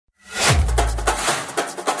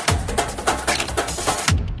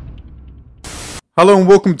Hello and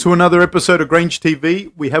welcome to another episode of Grange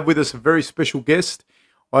TV. We have with us a very special guest.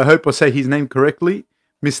 I hope I say his name correctly,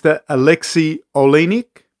 Mr. Alexey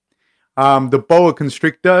Oleynik, the boa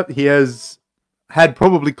constrictor. He has had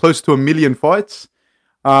probably close to 1 million fights.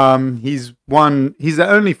 He's the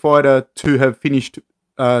only fighter to have finished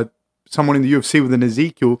someone in the UFC with an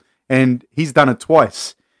Ezekiel, and he's done it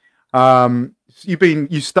twice. You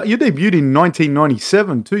debuted in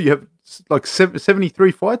 1997 too. You have like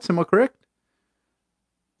 73 fights. Am I correct?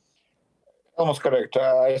 Almost correct.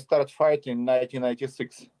 I started fighting in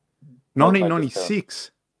 1996.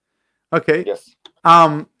 1996. Okay. Yes.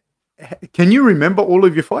 Can you remember all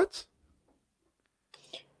of your fights?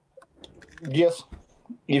 Yes.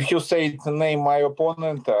 If you say the name my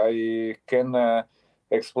opponent, I can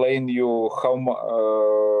explain you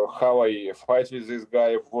how I fight with this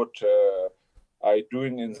guy, what I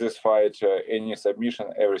doing in this fight, any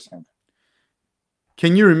submission, everything.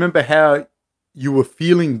 Can you remember how you were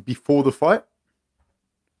feeling before the fight?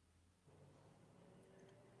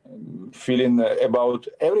 Feeling about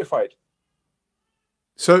every fight.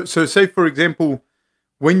 So say for example,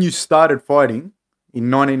 when you started fighting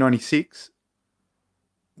in 1996,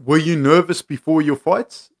 were you nervous before your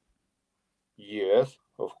fights? Yes,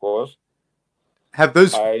 of course. Have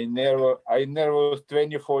those? I nervous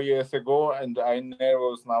 24 years ago, and I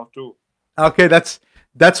nervous now too. Okay, that's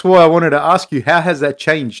why I wanted to ask you. How has that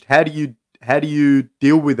changed? How do you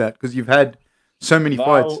deal with that? Because you've had so many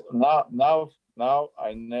fights. Now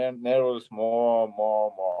I nervous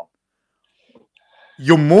more.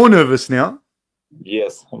 You're more nervous now?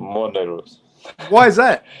 Yes, more nervous. Why is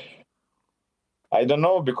that? I don't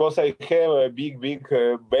know, because I have a big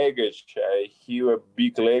baggage. I have a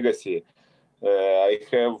big legacy. I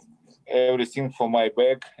have everything for my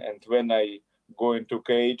back, and when I go into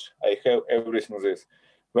cage, I have everything this.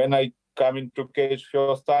 When I come into cage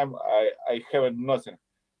first time, I have nothing.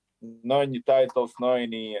 No any titles, no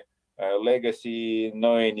any legacy,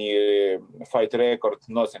 no any fight record,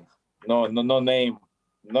 nothing. No name,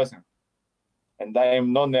 nothing. And I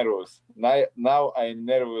am not nervous. Now I'm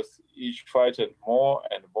nervous each fight, and more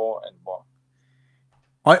and more and more.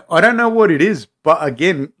 I don't know what it is, but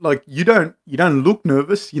again, like you don't look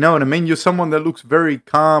nervous. You know what I mean? You're someone that looks very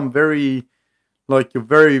calm, very like you're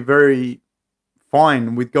very, very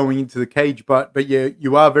fine with going into the cage, but yeah,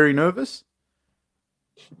 you are very nervous.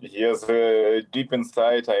 Yes, deep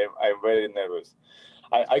inside, I'm very nervous.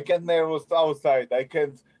 I can't nervous outside. I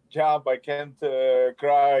can't jump. I can't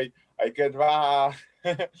cry. I can't.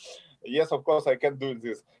 Yes, of course, I can do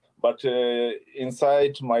this. But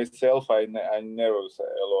inside myself, I'm nervous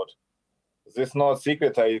a lot. This is not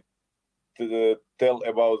secret. I tell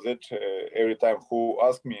about it every time who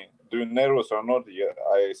ask me, do you nervous or not? Yeah,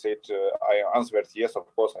 I said, I answered, yes, of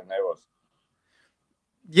course, I'm nervous.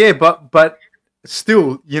 Yeah, but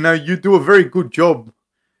still, you do a very good job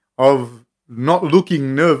of not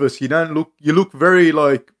looking nervous. You look very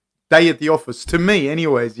like day at the office to me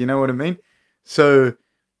anyways, you know what I mean? So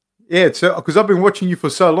yeah, because I've been watching you for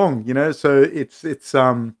so long, so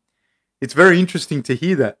it's very interesting to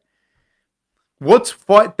hear that. What's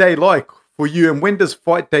fight day like for you, and when does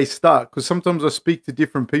fight day start? Because sometimes I speak to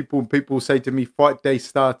different people and people say to me fight day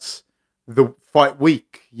starts the fight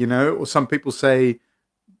week, or some people say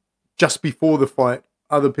just before the fight.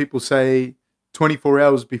 Other people say 24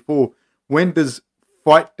 hours before. When does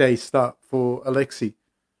fight day start for Alexey?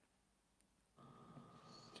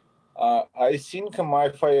 I think my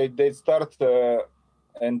fight day starts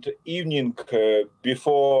and evening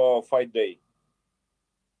before fight day.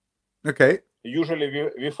 Okay. Usually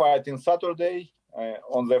we fight in Saturday.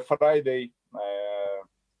 On the Friday,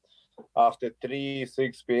 after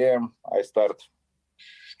 6 p.m. I start.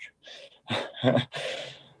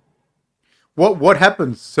 What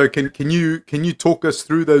happens? So can you talk us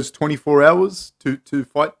through those 24 hours to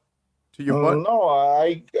fight to your fight? No,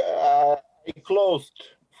 I closed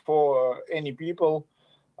for any people.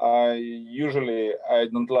 Usually I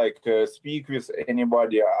don't like speak with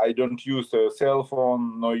anybody. I don't use a cell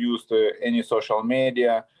phone, no use any social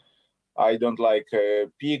media. I don't like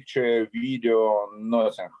picture, video,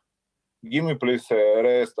 nothing. Give me please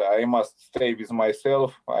rest. I must stay with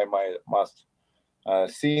myself. I must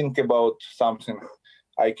think about something.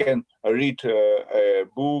 I can read a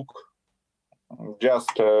book,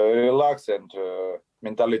 just relax and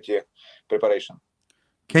mentality preparation.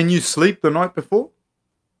 Can you sleep the night before?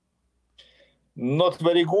 Not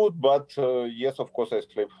very good, but yes, of course I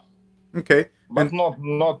sleep. Okay, but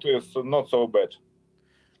not so bad.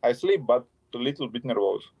 I sleep, but a little bit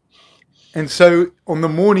nervous. And so on the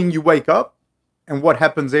morning you wake up, and what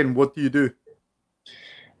happens then? What do you do?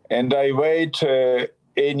 And I wait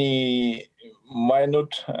any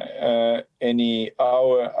minute, any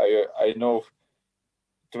hour, I know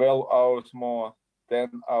 12 hours more,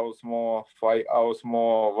 10 hours more, 5 hours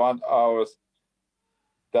more, 1 hour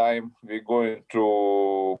time. We're going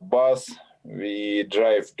to bus, we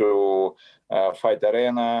drive to fight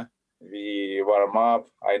arena, we warm up.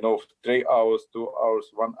 I know 3 hours, 2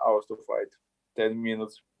 hours, 1 hour to fight, 10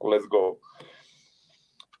 minutes, let's go.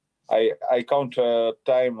 I count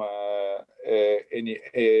time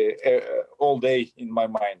all day in my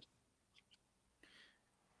mind.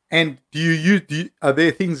 And are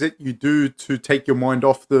there things that you do to take your mind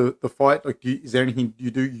off the fight? Like, is there anything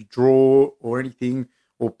you do? You draw or anything,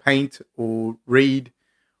 or paint or read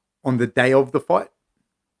on the day of the fight?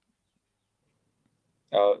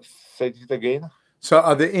 Say it again. So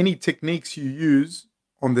are there any techniques you use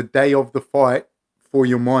on the day of the fight for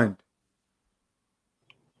your mind?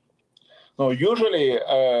 No, usually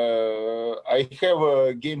I have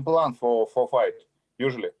a game plan for fight,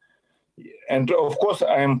 usually. And of course,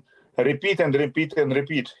 I'm repeat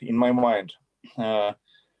in my mind.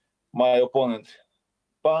 My opponent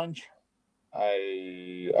punch,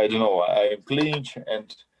 I don't know, I clinch,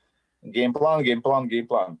 and game plan.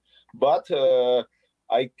 But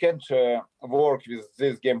I can't work with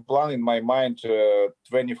this game plan in my mind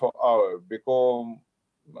 24 hours because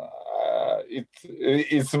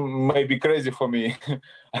it's maybe crazy for me.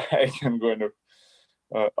 I can go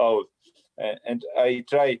out, and I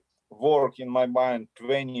try work in my mind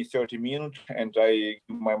 20-30 minutes, and I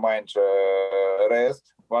give my mind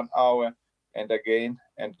rest 1 hour, and again,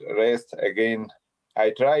 and rest again.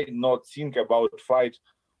 I try not think about fight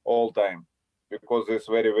all time because it's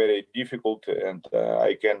very, very difficult, and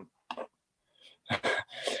I can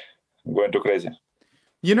go into crazy.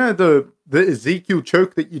 You know, the Ezekiel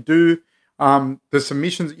choke that you do, the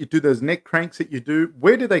submissions that you do, those neck cranks that you do,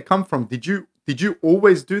 where do they come from? Did you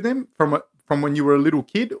always do them from when you were a little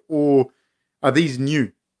kid, or are these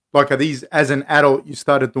new? Like, are these as an adult you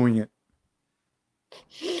started doing it?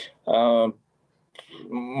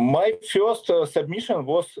 My first submission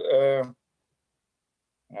was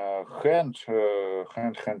hand.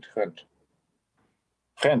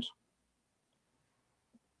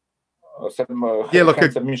 Yeah, like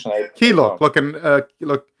a submission. key lock, like an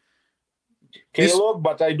like key lock,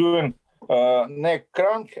 but I doing neck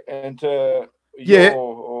crank and yeah,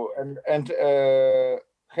 and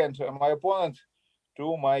hand my opponent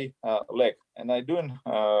to my leg, and I doing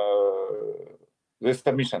this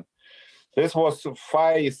submission. This was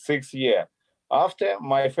 5-6 years. After,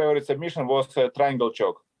 my favorite submission was triangle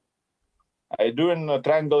choke. I doing a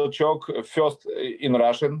triangle choke first in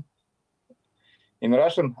Russian. In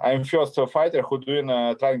Russian, I'm first fighter who doing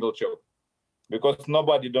a triangle choke, because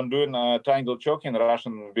nobody don't doing a triangle choke in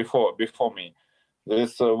Russian before me.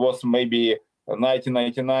 This was maybe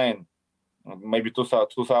 1999, maybe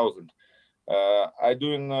 2000. I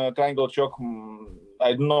doing a triangle choke,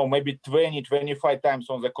 I don't know, maybe 20-25 times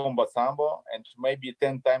on the combat sambo, and maybe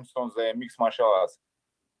 10 times on the mixed martial arts.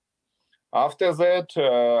 After that,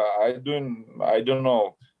 I doing, I don't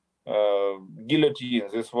know, guillotine.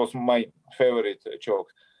 This was my favorite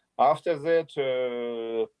choke. After that,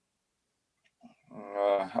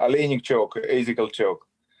 Oleynik choke, Ezekiel choke.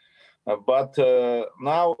 But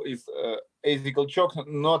now is Ezekiel choke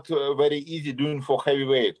not very easy doing for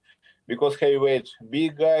heavyweight, because heavyweight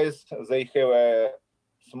big guys, they have a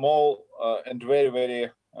small and very, very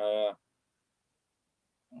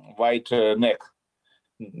wide neck.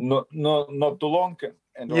 Not too long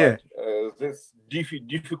and yeah. wide. This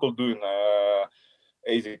difficult doing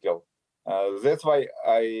Ezekiel. That's why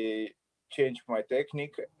I changed my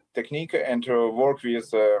technique and work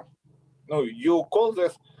with. No, you call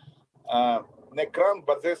this neck crank,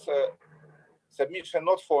 but this submission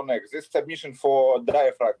not for neck. This submission for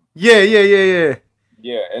diaphragm. Yeah.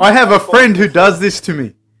 Yeah. I have a friend who does this to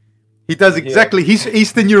me. He does exactly. He's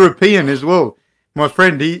Eastern European as well. My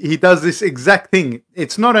friend, he does this exact thing.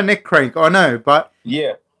 It's not a neck crank, I know, but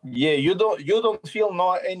yeah. You don't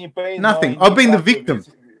feel any pain. Nothing. I've been the victim.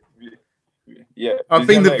 I've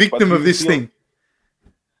been the victim of this thing.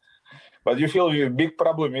 But you feel your big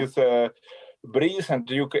problem is breathe, and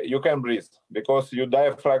you can breathe because your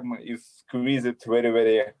diaphragm is squeezed very,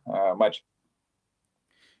 very much.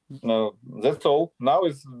 No, that's all. Now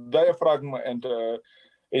it's diaphragm and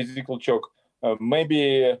Ezekiel choke.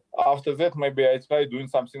 Maybe after that, maybe I try doing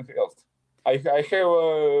something else. I have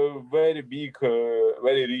a very big,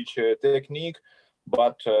 very rich technique,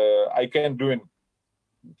 but I can't do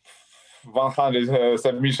 100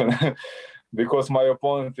 submission because my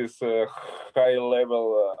opponent is a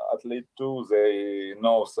high-level athlete too. They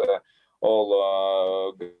know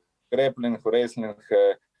all grappling, wrestling,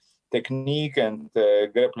 technique, and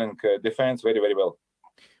grappling defense very, very well.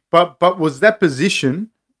 But was that position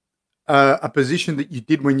a position that you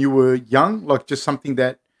did when you were young, like just something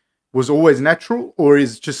that was always natural, or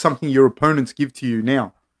is just something your opponents give to you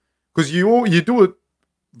now? Because you do it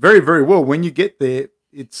very, very well. When you get there,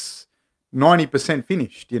 it's 90%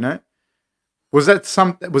 finished. You know, was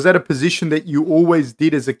that a position that you always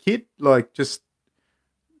did as a kid, like just,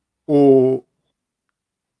 or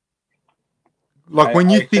like when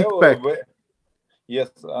you think back? Yes,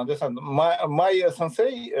 understand. My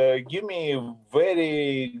sensei give me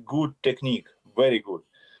very good technique, very good.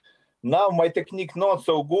 Now my technique not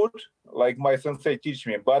so good like my sensei teach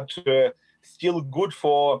me, but still good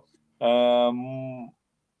for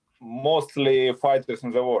mostly fighters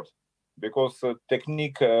in the world, because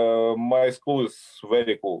technique my school is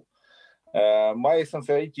very cool. My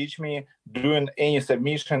sensei teach me doing any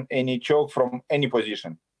submission, any choke from any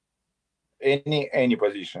position, any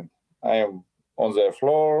position. I am on the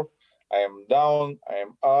floor, I am down, I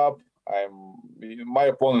am up, my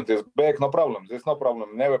opponent is back, no problem. There's no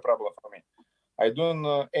problem, never problem for me. I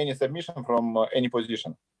do any submission from any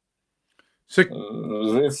position. So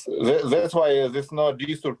that's why this not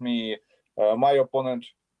disturb me. My opponent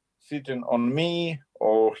sitting on me,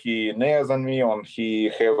 or he nails on me, or he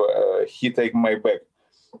take my back.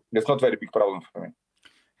 That's not very big problem for me.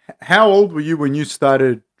 How old were you when you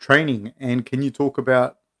started training, and can you talk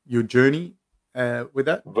about your journey with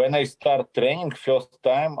that? When I start training first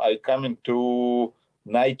time, I coming to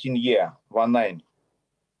 19 year, 19.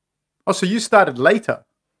 Oh, so you started later?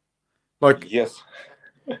 Like, yes.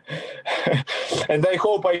 And I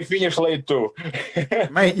hope I finish late too.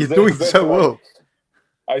 Mate, you're doing so well.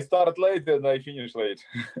 I started late and I finished late.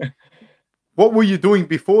 What were you doing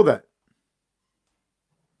before that?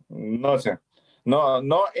 Nothing.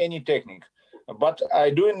 No any technique. But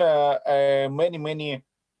I doing many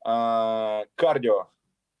cardio.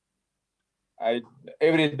 I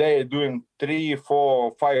every day doing 300,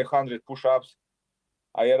 400, 500 push-ups.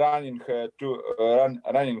 I running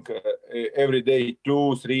every day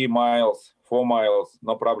 2-3 miles, 4 miles,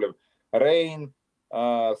 no problem. Rain,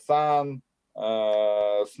 sun,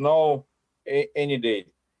 snow, any day.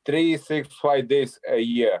 3, 6, 5 days a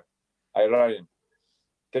year I running.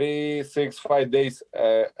 3, 6, 5 days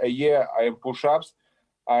a year I am push-ups.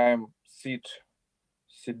 I am sit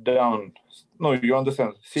down. No, you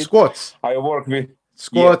understand? Sit. Squats. I work with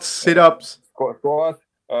squats, sit-ups. Squat,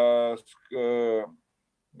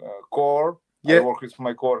 core. Yeah. I work with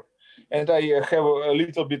my core. And I have a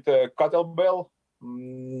little bit kettlebell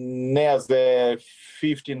near the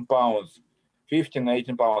 15 pounds, 15,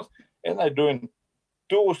 18 pounds. And I'm doing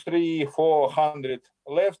 2, 3, 400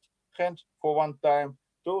 left hand for one time,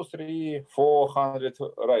 2, 3, 400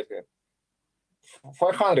 right hand.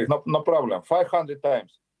 500, no problem. 500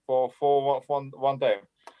 times for one time.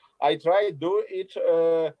 I tried do it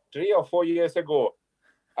 3 or 4 years ago.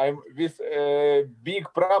 I'm with a big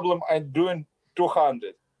problem. I'm doing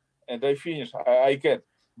 200, and I finish. I can.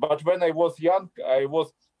 But when I was young, I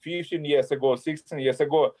was 15 years ago, 16 years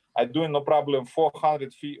ago. I doing no problem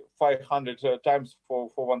 400, 500 times for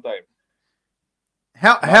one time.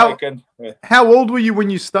 How old were you when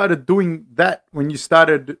you started doing that? When you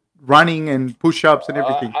started running and push-ups and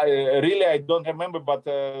everything? I don't remember, but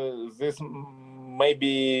this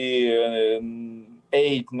maybe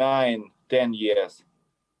 8, 9, 10 years.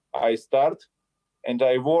 I start and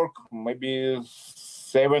I work maybe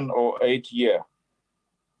 7 or 8 years.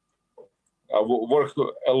 I work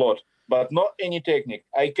a lot, but not any technique.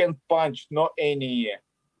 I can punch, not any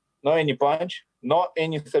punch, not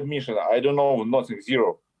any submission. I don't know, nothing,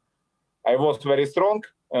 zero. I was very strong,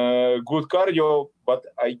 good cardio, but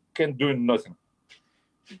I can't do nothing.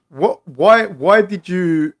 Why did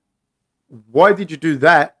you do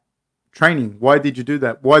that training? Why did you do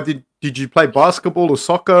that? Why did you play basketball or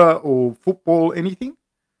soccer or football, anything?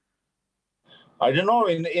 I don't know.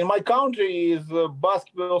 In my country, is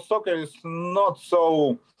basketball, soccer is not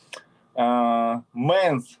so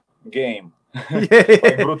man's game.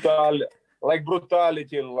 like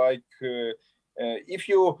brutality. Like if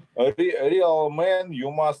you a real man, you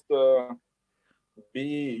must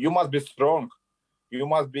be strong. You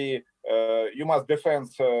must defend.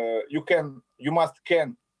 You must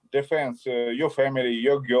defend your family,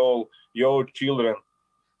 your girl, your children.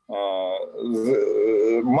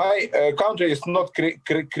 My country is not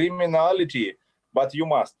criminality, but you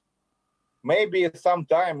must. Maybe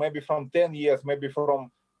sometime, maybe from 10 years, maybe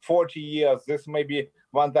from 40 years, this may be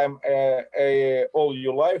one time all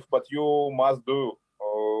your life, but you must do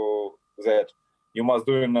that. You must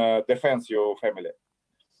do in defense your family.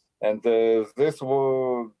 And this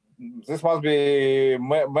this must be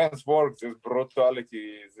man's work, this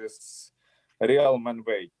brutality, this real man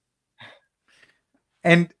way.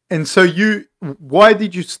 And so why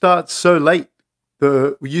did you start so late?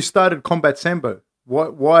 You started combat sambo.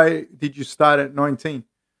 Why did you start at 19?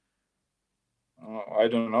 I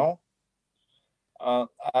don't know.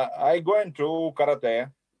 I go into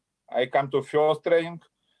karate. I come to first training,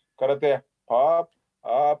 karate, up.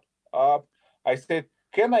 I said,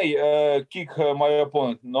 can I kick my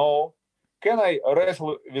opponent? No. Can I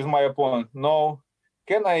wrestle with my opponent? No.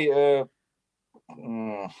 Can I,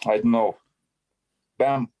 I don't know,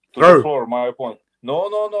 bam to the floor my opponent?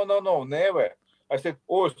 No, never. I said,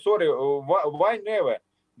 oh, sorry, why never?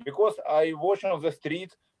 Because I watch on the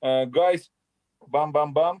street, guys, bam,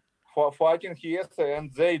 for fighting here,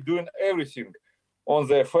 and they doing everything on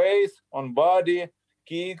their face, on body,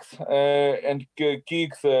 kicks, and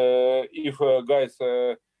kicks if guys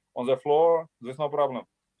on the floor, there's no problem.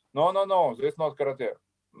 No, there's not karate.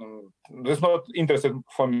 That's not interested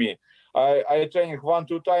for me. I training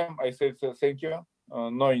 1-2 times. I said, thank you,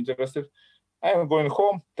 no interested. I'm going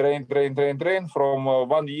home, train. From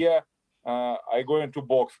 1 year, I go into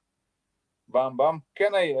box. Bam.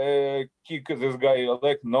 Can I kick this guy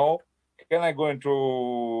leg? No. Can I go into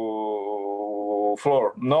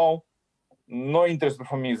floor? No. No interest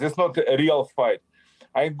for me. This is not a real fight.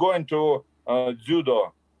 I'm going to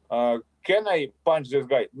judo. Can I punch this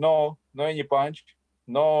guy? No any punch.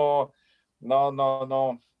 No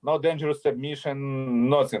dangerous submission,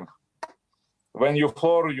 nothing. When you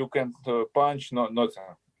floor, you can punch,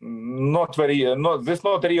 nothing. Not very, this is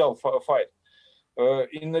not a real fight.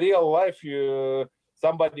 In real life,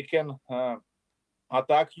 somebody can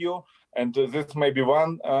attack you, and this may be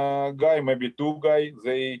one guy, maybe two guys.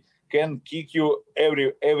 They can kick you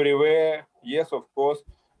everywhere. Yes, of course.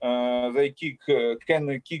 They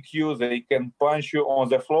can kick you. They can punch you on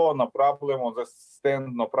the floor, no problem. On the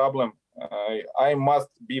stand, no problem. I must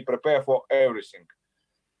be prepared for everything,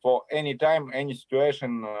 for any time, any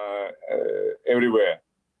situation, everywhere.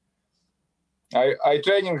 I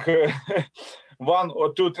training 1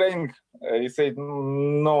 or 2 training. He said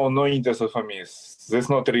no interest for me. This is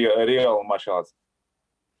not real martial arts.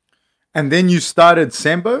 And then you started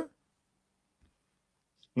sambo?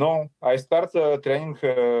 No, I started training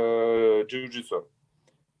jiu-jitsu.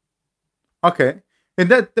 Okay, and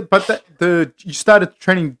you started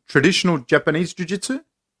training traditional Japanese jiu-jitsu?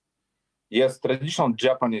 Yes, traditional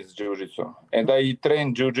Japanese jiu-jitsu, and I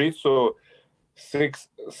trained jiu-jitsu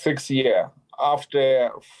 6 years.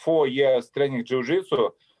 After 4 years training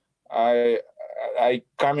jiu-jitsu, I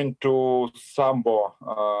come into sambo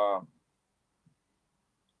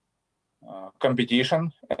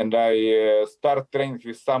competition, and I start training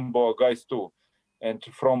with sambo guys too. And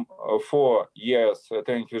from 4 years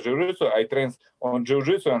training with jiu-jitsu, I train on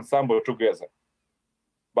jiu-jitsu and sambo together.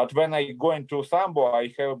 But when I go into sambo,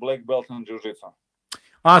 I have a black belt in jiu-jitsu.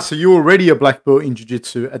 So you were already a black belt in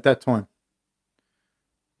jiu-jitsu at that time?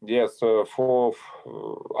 Yes,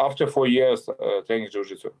 after 4 years training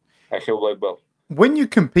jiu-jitsu, I have a black belt. When you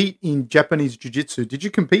compete in Japanese jiu-jitsu, did you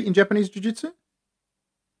compete in Japanese jiu-jitsu?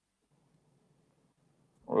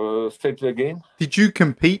 Say it again. Did you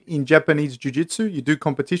compete in Japanese jiu-jitsu? You do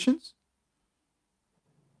competitions?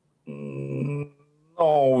 No,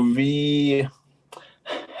 we...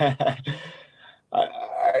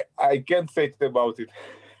 I can't say about it.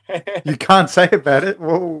 You can't say about it?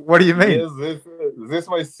 Well, what do you mean? Yes, this is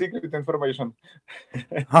my secret information.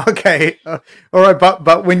 Okay, all right.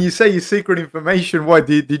 But when you say your secret information, why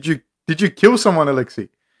did you kill someone, Alexey?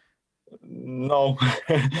 No,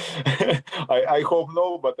 I hope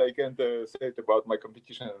no, but I can't say it about my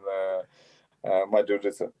competition and my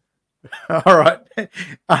jiu-jitsu. All right.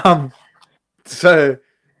 So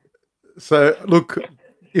look,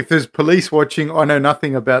 if there's police watching, I know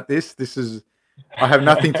nothing about this. I have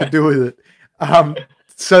nothing to do with it.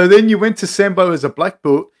 So then you went to sambo as a black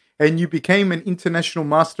belt, and you became an international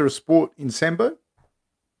master of sport in sambo?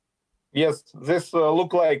 Yes, this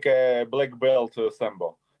look like a black belt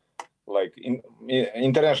sambo. Like in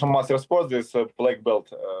international master of sport, this black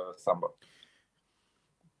belt sambo.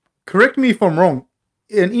 Correct me if I'm wrong.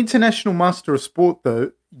 An international master of sport,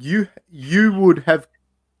 though, you would have.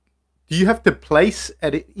 Do you have to place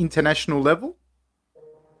at an international level?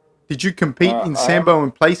 Did you compete in sambo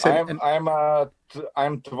and place at?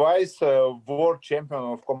 I'm twice world champion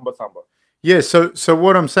of combat sambo. Yeah. So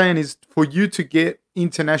what I'm saying is, for you to get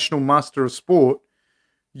international master of sport,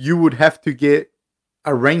 you would have to get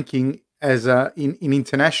a ranking as in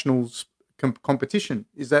international competition.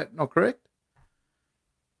 Is that not correct?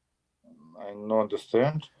 I don't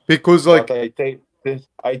understand. Because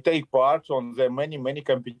I take part on the many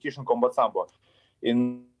competition combat sambo.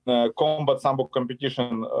 In combat sambo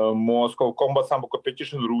competition Moscow, combat sambo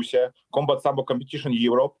competition Russia, combat sambo competition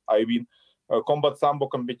Europe, I win. Combat sambo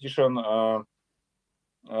competition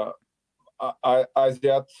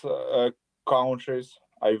Asiat countries,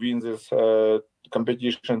 I win this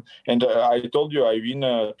competition. And I told you I win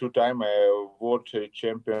 2-time world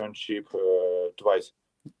championship twice.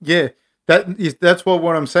 Yeah, that's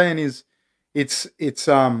what I'm saying is it's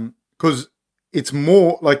because it's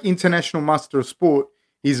more like international master of sport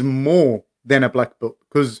is more than a black belt,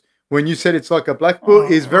 because when you said it's like a black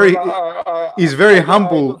belt is very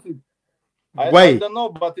humble. I don't know,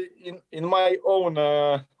 but in my own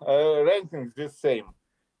rankings, the same.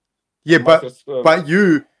 Yeah, but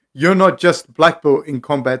you're not just black belt in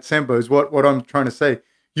combat sambo is what I'm trying to say.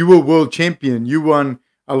 You were world champion. You won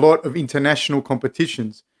a lot of international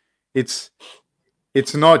competitions. It's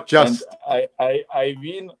not just. And I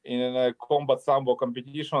win in a combat sambo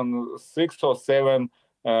competition 6 or 7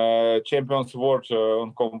 champions world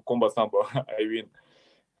on combat sambo. I win.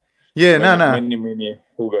 Yeah, many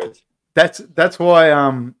who guys. That's why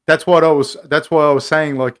I was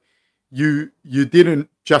saying, like, you didn't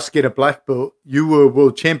just get a black belt, you were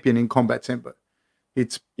world champion in combat sambo.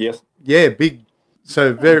 It's big,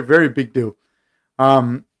 so very very big deal.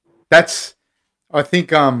 That's I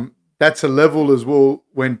think that's a level as well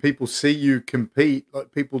when people see you compete,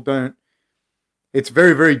 like people don't. It's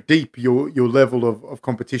very very deep your level of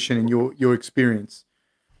competition and your experience.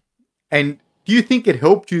 And do you think it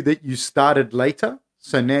helped you that you started later?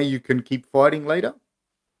 So now you can keep fighting later?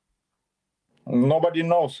 Nobody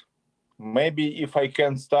knows. Maybe if I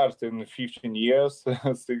can start in 15 years,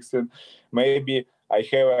 16, maybe I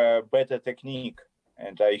have a better technique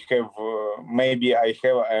and I have maybe I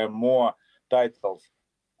have more titles.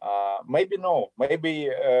 Maybe no. Maybe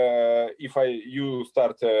if you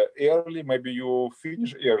start early, maybe you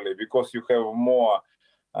finish early because you have more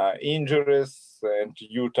injuries and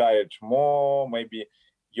you tired more. Maybe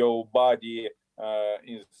your body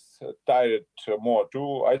is tired more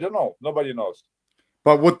too. I don't know. Nobody knows.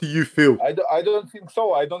 But what do you feel? I don't think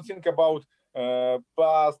so. I don't think about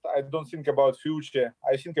past. I don't think about future.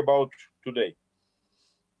 I think about today.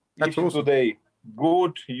 That's if awesome. Today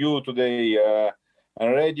good, you today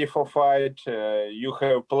ready for fight. You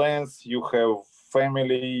have plans. You have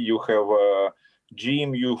family. You have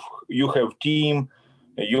gym. You have team.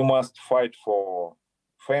 You must fight for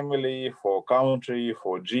family, for country,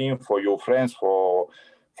 for gym, for your friends, for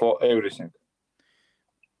everything.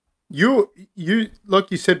 You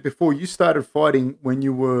like you said before, you started fighting when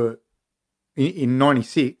you were in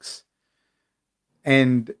 96,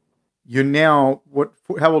 and you're now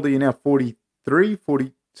how old are you now? 43,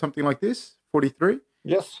 40, something like this? 43?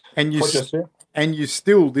 Yes. And you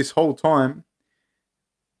still this whole time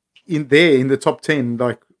in the top 10,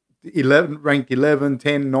 like 11, ranked 11,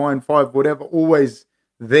 10, 9, 5, whatever, always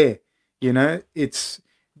there. You know, it's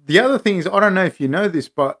the other thing is, I don't know if you know this,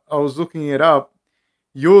 but I was looking it up.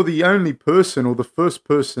 You're the only person or the first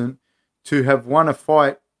person to have won a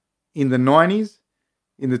fight in the 90s,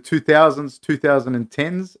 in the 2000s,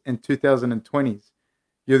 2010s, and 2020s.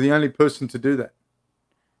 You're the only person to do that.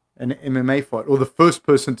 An MMA fight, or the first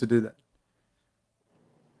person to do that.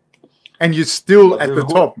 And you're still at the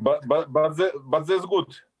top. But that's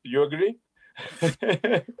good. You agree?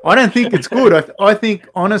 I don't think it's good. I think,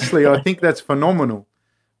 honestly, I think that's phenomenal.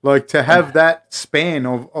 Like, to have that span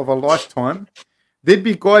of a lifetime. There'd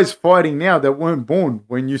be guys fighting now that weren't born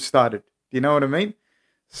when you started. Do you know what I mean?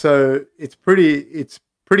 So it's pretty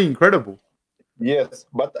incredible. Yes,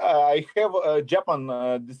 but I have a Japan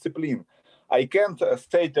discipline. I can't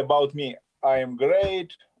say it about me. I am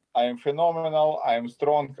great. I am phenomenal. I am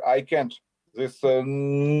strong. I can't. This not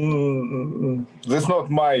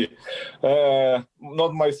my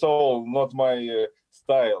soul, not my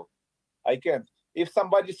style. I can't. If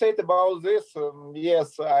somebody said about this,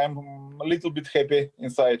 yes, I'm a little bit happy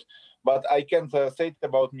inside, but I can't say it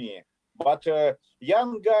about me. But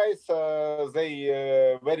young guys,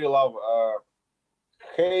 they very love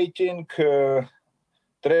hating,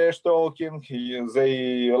 trash talking.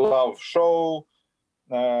 They love show.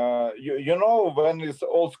 You know, when it's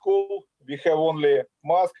old school, we have only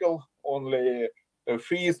muscle, only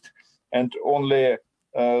fist, and only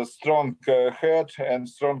strong head and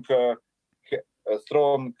strong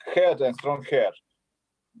head and strong head.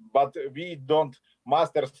 But we don't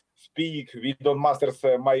master speak. We don't master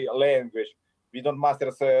my language. We don't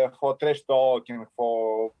master for trash talking,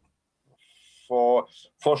 for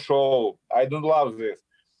show. I don't love this.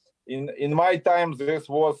 In my time, this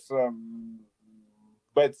was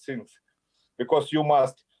bad things, because you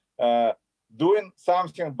must doing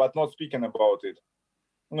something but not speaking about it.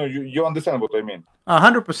 No, you understand what I mean?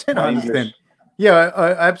 100%, I My understand. English. Yeah,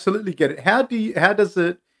 I absolutely get it. How does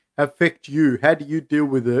it affect you? How do you deal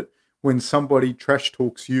with it when somebody trash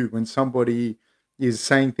talks you? When somebody is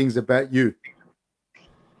saying things about you?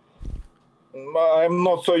 I'm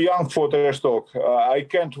not so young for trash talk. I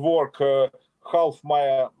can't work half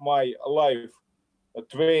my life,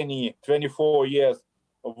 20, 24 years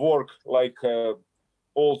of work like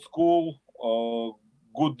old school,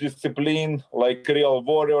 good discipline, like real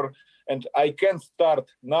warrior, and I can start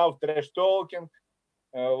now trash talking,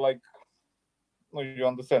 like, no, you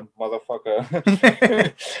understand, motherfucker.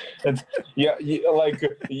 And yeah, like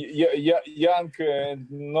young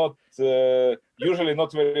and not usually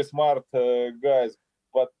not very smart guys,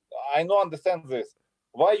 but I don't understand this.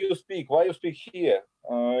 Why you speak? Why you speak here?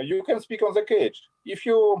 You can speak on the cage. If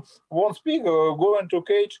you won't speak, go into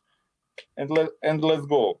cage and let's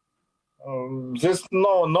go. This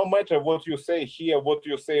no matter what you say here, what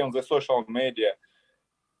you say on the social media.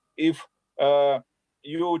 If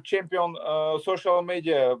you champion social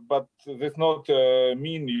media, but this not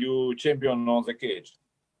mean you champion on the cage,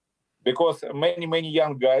 because many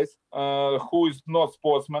young guys who is not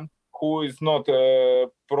sportsmen, who is not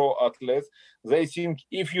pro athletes, they think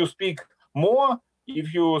if you speak more,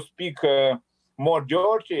 if you speak more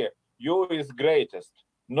dirty, you is greatest.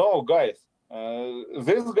 No, guys,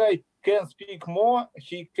 this guy can speak more.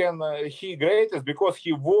 He greatest because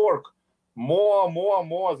he work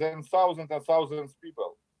more than thousands and thousands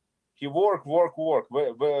people. He work very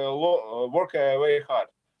hard.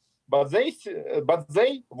 But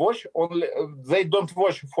they watch only. They don't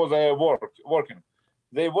watch for the working.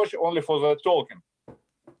 They watch only for the talking.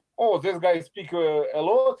 Oh, this guy speak a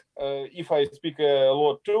lot. If I speak a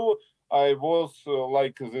lot too, I was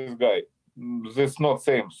like this guy. This not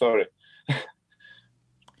same. Sorry.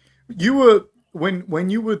 You were when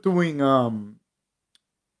you were doing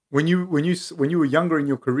when you were younger in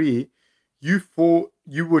your career, you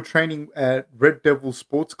were training at Red Devil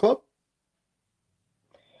Sports Club.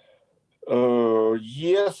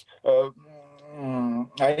 Yes,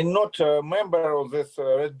 I'm not a member of this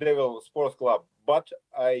Red Devil Sports Club, but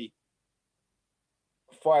I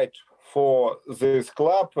fight for this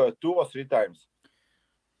club 2 or 3 times.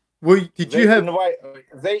 Well,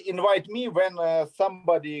 they invite me when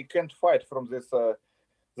somebody can't fight from this.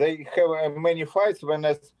 They have many fights when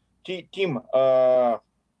it's team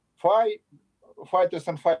fighters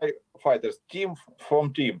and fighters, team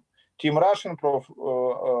from team Russian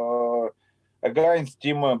against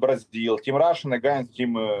team Brazil, team Russian against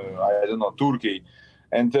team I don't know, Turkey,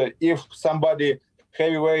 and if somebody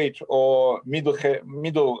heavyweight or middle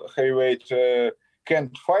heavyweight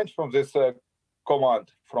can't fight from this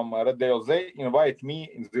command from Red Devil, they invite me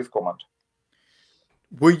in this command.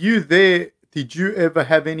 Were you there? Did you ever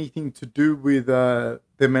have anything to do with the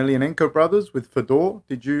Emelianenko brothers, with Fedor?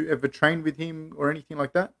 Did you ever train with him or anything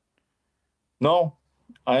like that? No,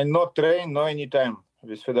 I not train no any time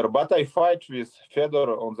with Fedor, but I fight with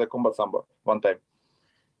Fedor on the combat sambo one time.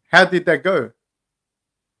 How did that go?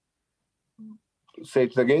 Say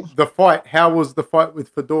it again. The fight. How was the fight with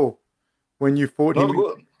Fedor when you fought him?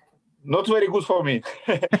 Good. Not very good for me.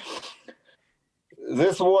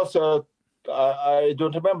 This was I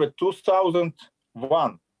don't remember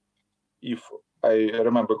 2001, if I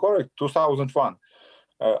remember correct. 2001.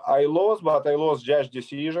 I lost, but I lost judge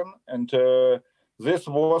decision, and this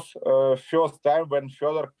was first time when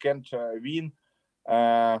Fedor can't win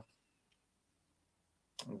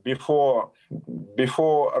before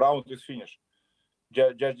round is finished.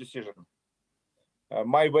 Judge decision.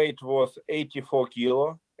 My weight was 83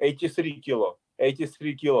 kilo.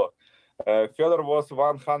 Fedor was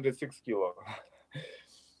 106 kilo.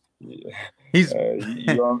 He's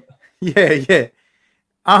yeah.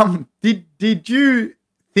 Did you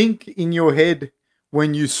think in your head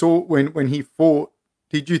when you saw when he fought?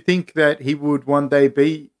 Did you think that he would one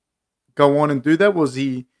day go on and do that? Was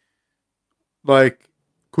he like?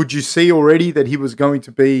 Could you see already that he was going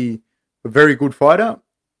to be a very good fighter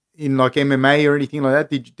in like MMA or anything like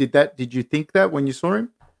that? Did you think that when you saw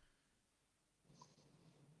him?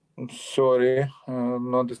 Sorry,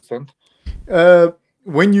 not understand.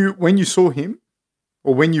 When you saw him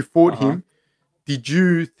or when you fought him, did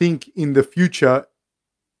you think in the future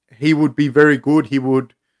he would be very good? He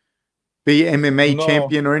would be MMA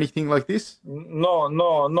champion or anything like this?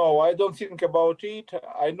 No. I don't think about it.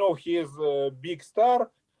 I know he is a big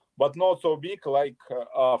star, but not so big like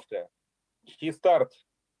after. He start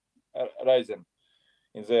rising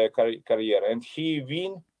in the career, and he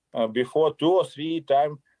win before 2 or 3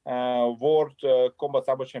 times World Combat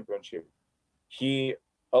Sambo Championship. He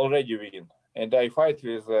already win, and I fight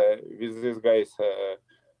with these guys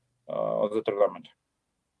on the tournament.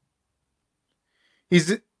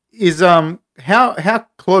 How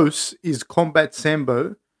close is combat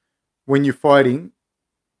sambo when you're fighting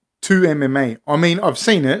to MMA? I mean, I've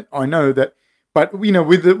seen it, I know that, but you know,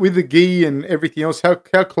 with the gi and everything else, how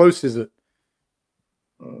close is it?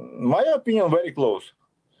 My opinion, very close,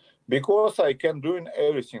 because I can do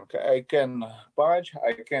everything. I can punch,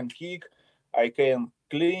 I can kick, I can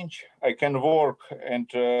clinch, I can work and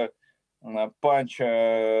punch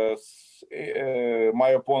my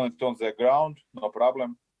opponent on the ground, no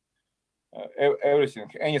problem. Everything,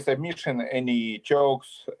 any submission, any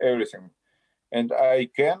chokes, everything. And I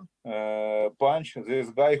can punch this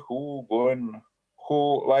guy who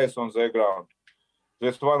lies on the ground.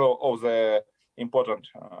 That's one of the important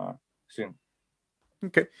thing.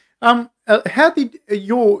 Okay. How did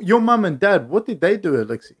your mum and dad? What did they do,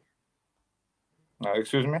 Alexey?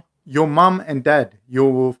 Excuse me. Your mum and dad,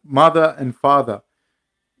 your mother and father.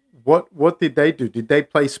 What did they do? Did they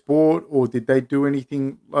play sport or did they do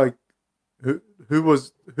anything like? Who were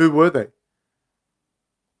they?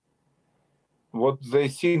 What they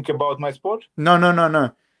think about my sport? No.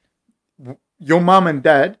 Your mum and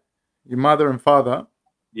dad, your mother and father.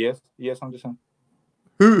 Yes, understand.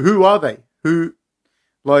 Who are they? Who,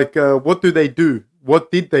 like, what do they do? What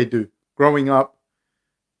did they do growing up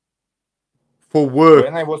for work?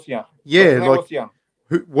 When I was young. Yeah, when I was young.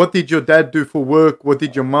 What did your dad do for work? What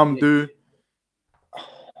did your mum do?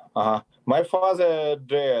 My father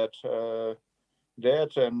died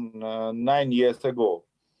 9 years ago.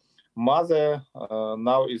 Mother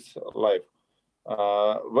now is alive.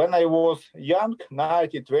 When I was young,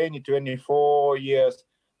 19, 20, 24 years,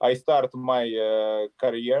 I started my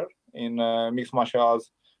career in mixed martial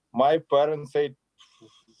arts. My parents said,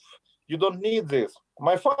 you don't need this.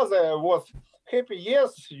 My father was happy.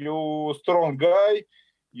 Yes, you strong guy.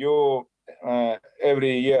 You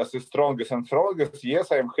every year is strongest and strongest.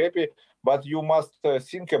 Yes, I'm happy. But you must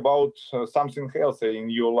think about something else in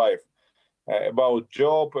your life, about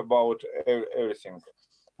job, about everything.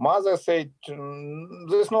 Mother said,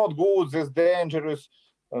 this is not good, this is dangerous.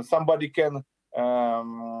 Somebody can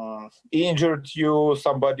injure you,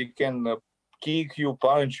 somebody can kick you,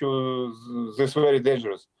 punch you. This is very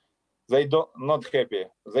dangerous. They not happy.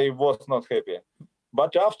 They was not happy.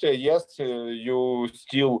 But after, yes, you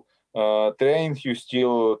still train, you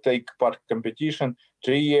still take part competition,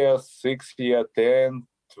 3 years, 6 years, 10,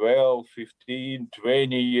 12, 15,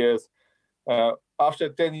 20 years. After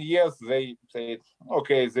 10 years, they say,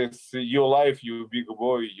 okay, this your life, you big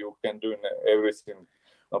boy, you can do everything,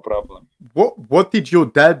 no problem. What did your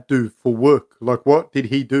dad do for work? Like, what did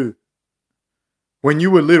he do? When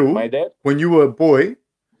you were little, my dad? When you were a boy,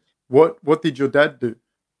 what did your dad do?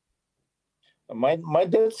 My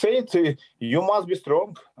dad said, you must be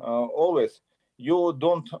strong, always. You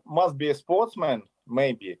must be a sportsman,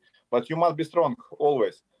 maybe, but you must be strong,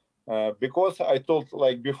 always. Because I told,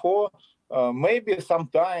 like before, maybe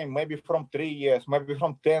sometime, maybe from 3 years, maybe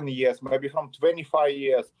from 10 years, maybe from 25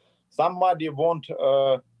 years, somebody won't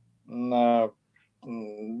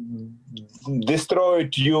destroy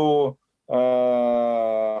you,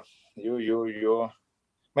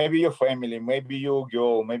 maybe your family, maybe your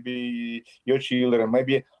girl, maybe your children,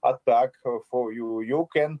 maybe attack for you.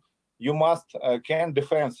 You must can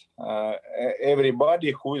defend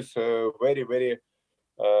everybody who is very, very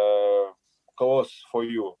close for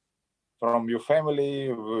you. From your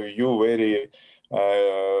family, you very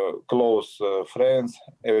close friends,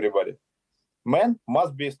 everybody. Man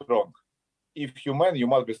must be strong. If you man, you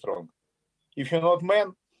must be strong. If you're not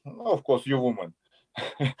man, of course you woman.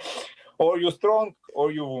 Or you strong,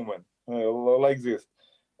 or you woman, like this.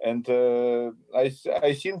 And I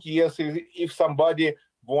think, yes, if somebody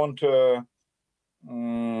want, I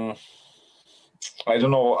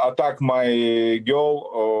don't know, attack my girl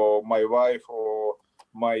or my wife or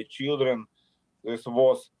my children, this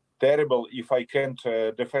was terrible. If I can't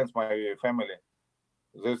defend my family,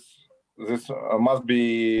 this must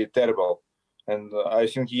be terrible. And I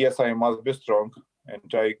think, yes, I must be strong,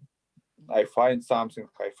 and I find something.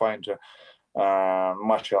 I find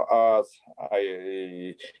martial arts.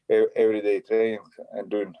 I everyday training and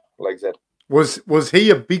doing like that. Was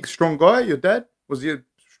he a big, strong guy? Your dad? Was he a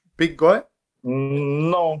big guy?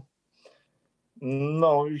 No,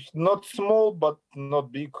 not small, but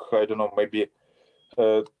not big. I don't know, maybe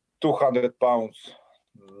 200 pounds,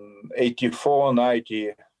 84,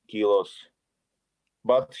 90 kilos.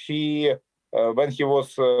 But he, when he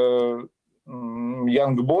was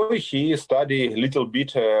young boy, he studied a little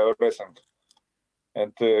bit wrestling,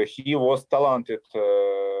 and he was talented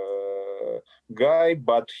guy,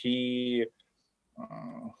 but he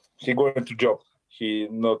he going to job. He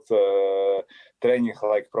not training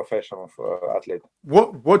like professional athlete.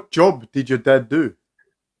 What job did your dad do?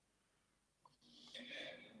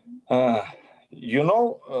 You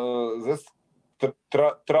know, this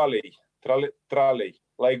trolley,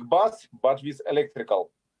 like bus, but with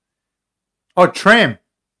electrical. Oh, tram.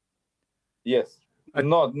 Yes,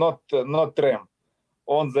 not tram,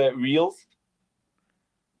 on the wheels,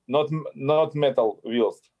 not metal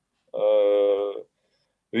wheels,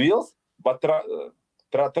 wheels, but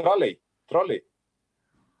trolley.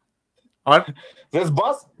 This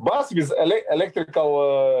bus with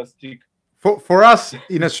electrical stick. For us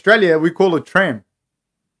in Australia, we call it tram.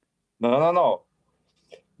 No.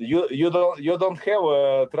 You don't have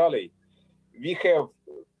a trolley. We have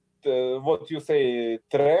what you say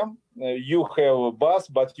tram. You have a bus,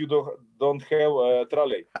 but you don't have a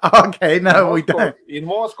trolley. Okay, no, we don't. In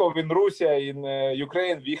Moscow, in Russia, in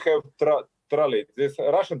Ukraine, we have trolley. This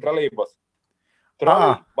Russian trolleybus.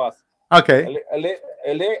 Bus. Okay.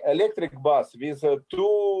 Electric bus with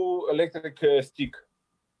two electric stick.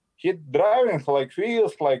 He driving like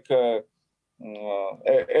wheels, like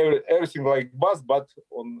everything like bus, but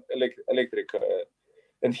on electric.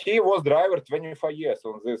 And he was driver 25 years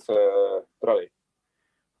on this trolley.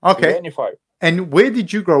 Okay. 25. And where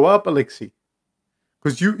did you grow up, Alexey?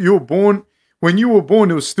 Because you were born, when you were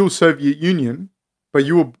born, it was still Soviet Union, but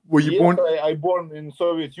were you born? I born in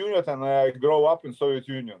Soviet Union and I grew up in Soviet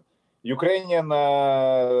Union. Ukrainian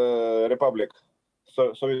Republic,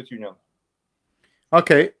 Soviet Union.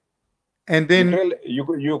 Okay. And then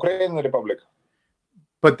Ukrainian Republic.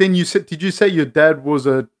 But then did you say your dad was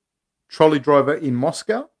a trolley driver in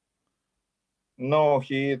Moscow? No,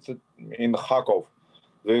 he's in Kharkov.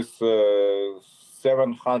 This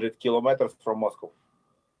 700 kilometers from Moscow.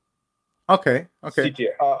 Okay. City,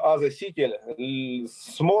 other city,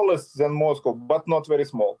 smallest than Moscow, but not very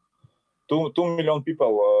small. 2 million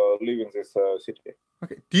people live in this city.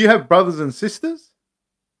 Okay. Do you have brothers and sisters?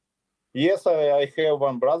 Yes, I have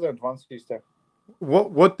one brother and one sister.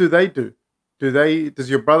 What do they do? Does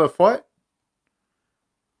your brother fight?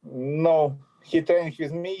 No, he trained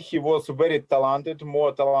with me. He was very talented,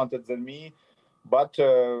 more talented than me, but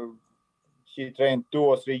he trained 2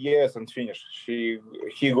 or 3 years and finished. He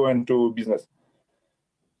going to business.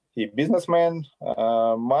 He businessman.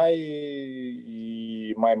 My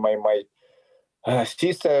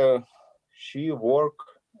sister, she work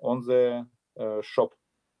on the shop.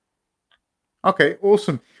 Okay,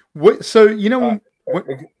 awesome. So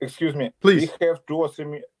excuse me, please. We have 2 or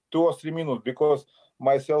 3 minutes because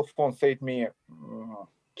my cell phone said me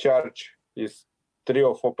charge is 3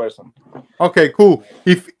 or 4%. Okay, cool.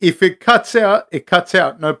 If it cuts out, it cuts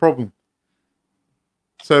out. No problem.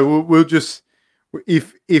 So we'll just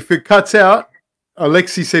if it cuts out,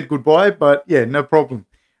 Alexey said goodbye. But yeah, no problem.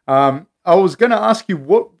 I was going to ask you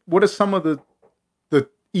what are some of the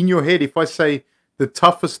in your head, if I say the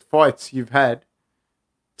toughest fights you've had,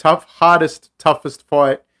 toughest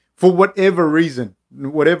fight for whatever reason,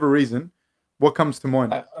 what comes to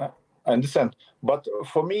mind? I understand, but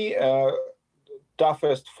for me,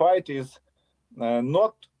 toughest fight is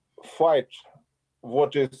not fight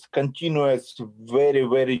what is continuous, very,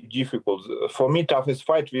 very difficult. For me, toughest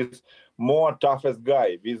fight with more toughest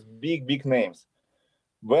guy with big names.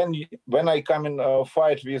 When I come in a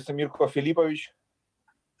fight with Mirko Filipovich,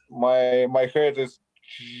 my head is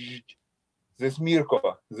this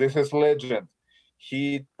Mirko. This is legend.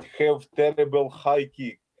 He have terrible high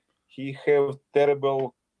kick. He have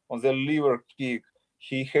terrible on the liver kick.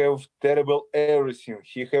 He have terrible everything.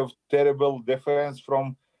 He have terrible defense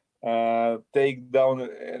from take down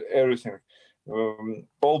everything.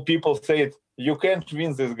 All people say it. You can't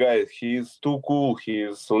win this guy. He is too cool. He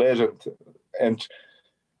is legend, and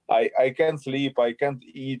I can't sleep. I can't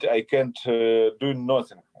eat. I can't do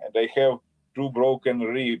nothing. And I have 2 broken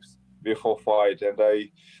ribs before fight, and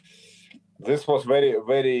this was very,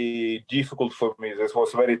 very difficult for me. This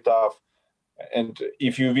was very tough. And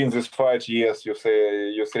if you win this fight, yes, you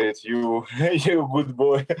say it's you, you good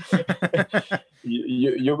boy.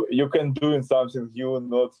 you can do something. You're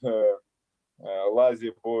not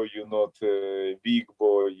lazy boy. You're not big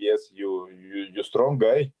boy. Yes, you strong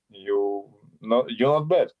guy. You're not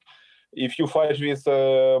bad. If you fight with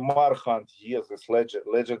Marhant, yes, this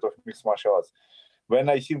legend of mixed martial arts. When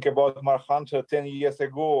I think about Marhant 10 years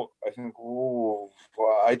ago, I think,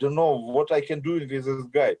 I don't know what I can do with this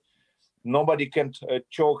guy. Nobody can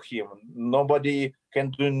choke him. Nobody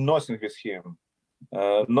can do nothing with him.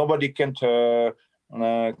 Nobody can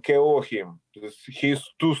KO him. He's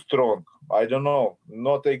too strong. I don't know.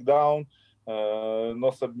 No takedown,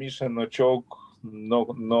 no submission, no choke.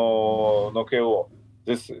 no KO.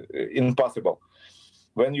 This impossible.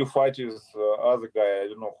 When you fight with other guy, I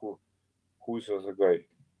don't know who is the other guy.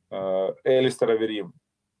 Alistair Averim,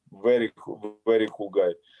 very cool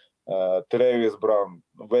guy. Travis Brown,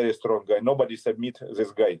 very strong guy. Nobody submit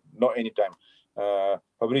this guy, not anytime.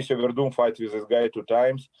 Fabricio Verdun fight with this guy 2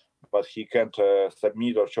 times, but he can't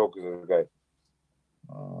submit or choke this guy.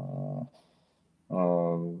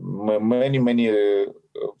 Many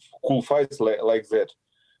cool fights like that.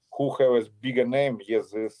 Who have a bigger name?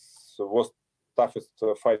 Yes, this was toughest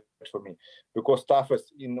fight for me, because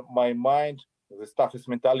toughest in my mind, the toughest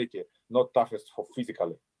mentality, not toughest for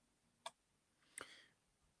physically.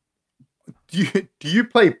 Do you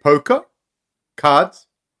play poker? Cards?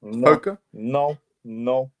 No, Poker? No.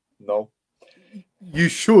 You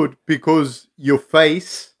should, because your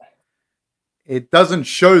face, it doesn't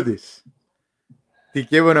show this. Do you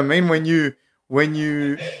get what I mean? When you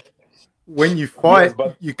fight,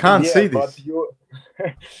 yes, you can't see this.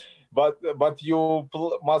 But you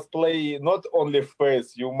must play not only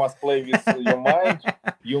face. You must play with your mind.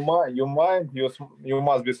 You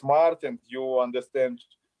must be smart, and you understand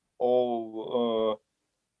all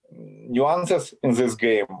nuances in this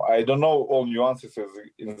game. I don't know all nuances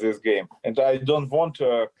in this game, and I don't want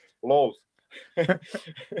laws on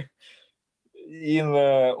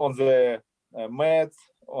the mats,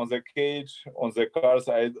 on the cage, on the cars.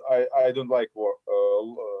 I don't like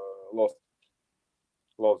losses.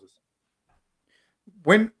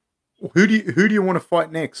 Who do you want to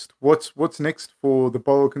fight next? What's next for the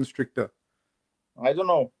Boa Constrictor? I don't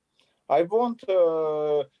know. I want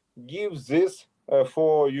give this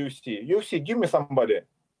for UFC. UFC, give me somebody.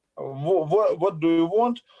 What do you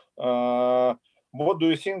want? What do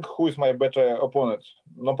you think? Who is my better opponent?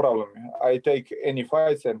 No problem. I take any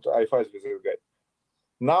fights and I fight with this guy.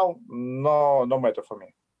 Now, no matter for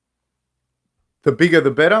me. The bigger,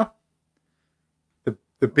 the better.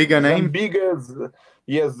 The bigger name. Then bigger,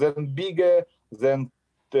 yes. Then bigger, then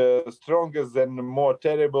stronger, then more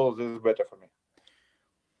terrible. This is better for me.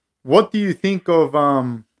 What do you think of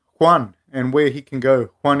Juan and where he can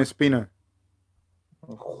go? Juan Espino.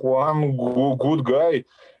 Juan, good guy,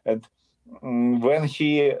 and when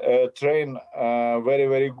he train very,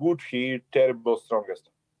 very good, he terrible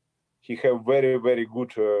strongest. He have very, very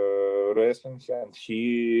good wrestling, and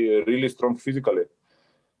he really strong physically.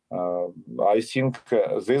 I think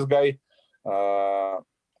this guy have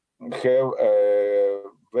a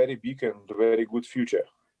very big and very good future.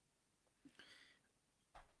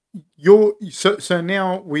 So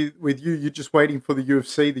now with you're just waiting for the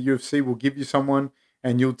UFC. The UFC will give you someone,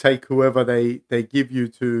 and you'll take whoever they give you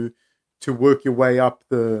to work your way up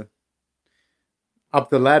the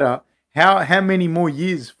ladder. How many more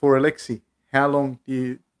years for Alexey? How long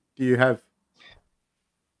do you have?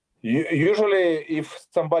 Usually, if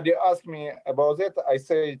somebody asks me about that, I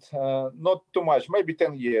say it not too much, maybe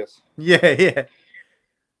 10 years. Yeah.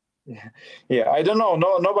 I don't know.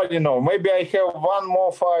 Nobody know. Maybe I have one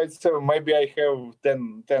more fight. So maybe I have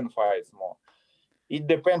 10 fights more. It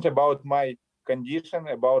depends about my condition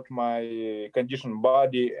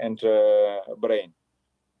body and brain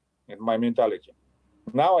and my mentality.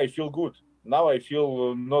 Now I feel good. Now I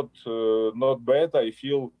feel not bad. I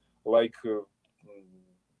feel like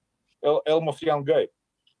almost young guy.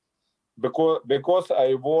 Because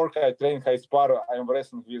I work, I train, I spar. I'm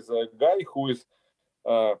wrestling with a guy who is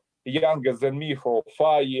younger than me for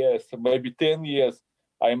 5 years, maybe 10 years.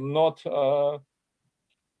 I'm not.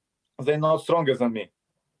 They're not stronger than me.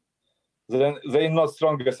 They're not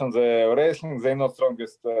strongest on the wrestling. They're not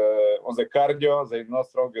strongest on the cardio. They're not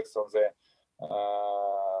strongest on the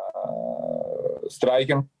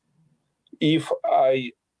striking. If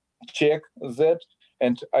I check that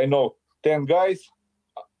and I know 10 guys,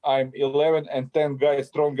 I'm 11 and 10 guys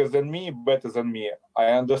stronger than me, better than me.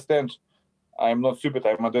 I understand. I'm not stupid.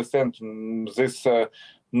 I understand this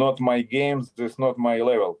not my games. This not my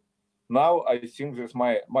level. Now I think this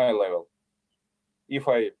my level. If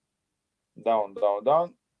I down,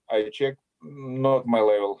 I check not my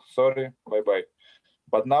level. Sorry, bye.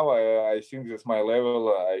 But now I think this my level.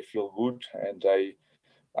 I feel good and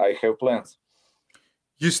I have plans.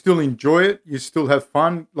 You still enjoy it? You still have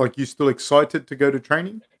fun? Like you still excited to go to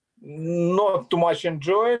training? Not too much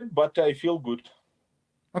enjoy it, but I feel good.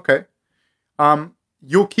 Okay.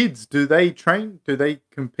 Your kids, do they train? Do they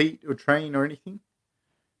compete or train or anything?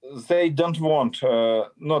 They don't want,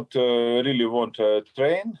 not really want to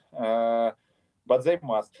train, but they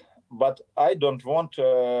must. But I don't want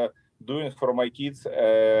doing for my kids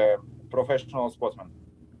professional sportsman.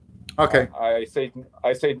 Okay. I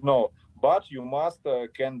said no. but you must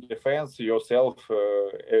can defend yourself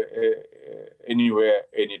anywhere,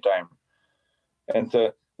 anytime. And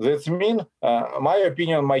that's mean, my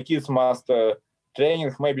opinion, my kids must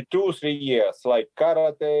training maybe 2-3 years, like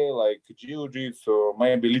karate, like jiu-jitsu,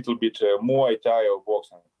 maybe a little bit Muay Thai or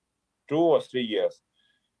boxing. 2 or 3 years.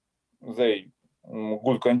 They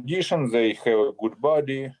good condition, they have a good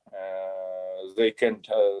body, they can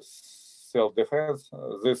self-defense.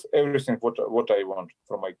 This everything what I want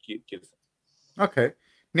from my kids. Okay.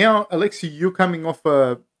 Now, Alexey, you're coming off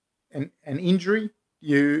an injury.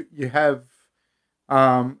 You have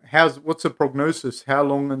what's the prognosis? How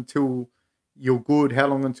long until you're good? How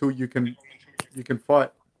long until you can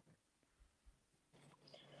fight?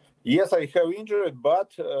 Yes, I have injured,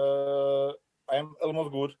 but I'm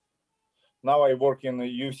almost good. Now I work in the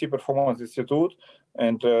UFC Performance Institute,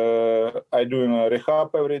 and I doing a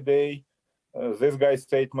rehab every day. This guy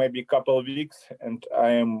said maybe a couple of weeks, and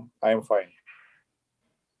I am fine.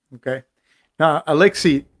 Okay. Now,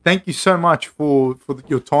 Alexey, thank you so much for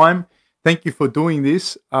your time. Thank you for doing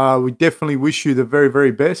this. We definitely wish you the very,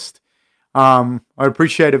 very best. I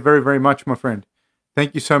appreciate it very, very much, my friend.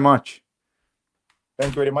 Thank you so much.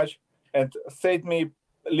 Thank you very much. And send me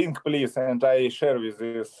link, please, and I share with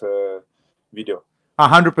this video.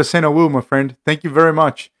 100% I will, my friend. Thank you very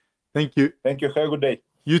much. Thank you. Thank you. Have a good day.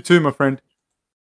 You too, my friend.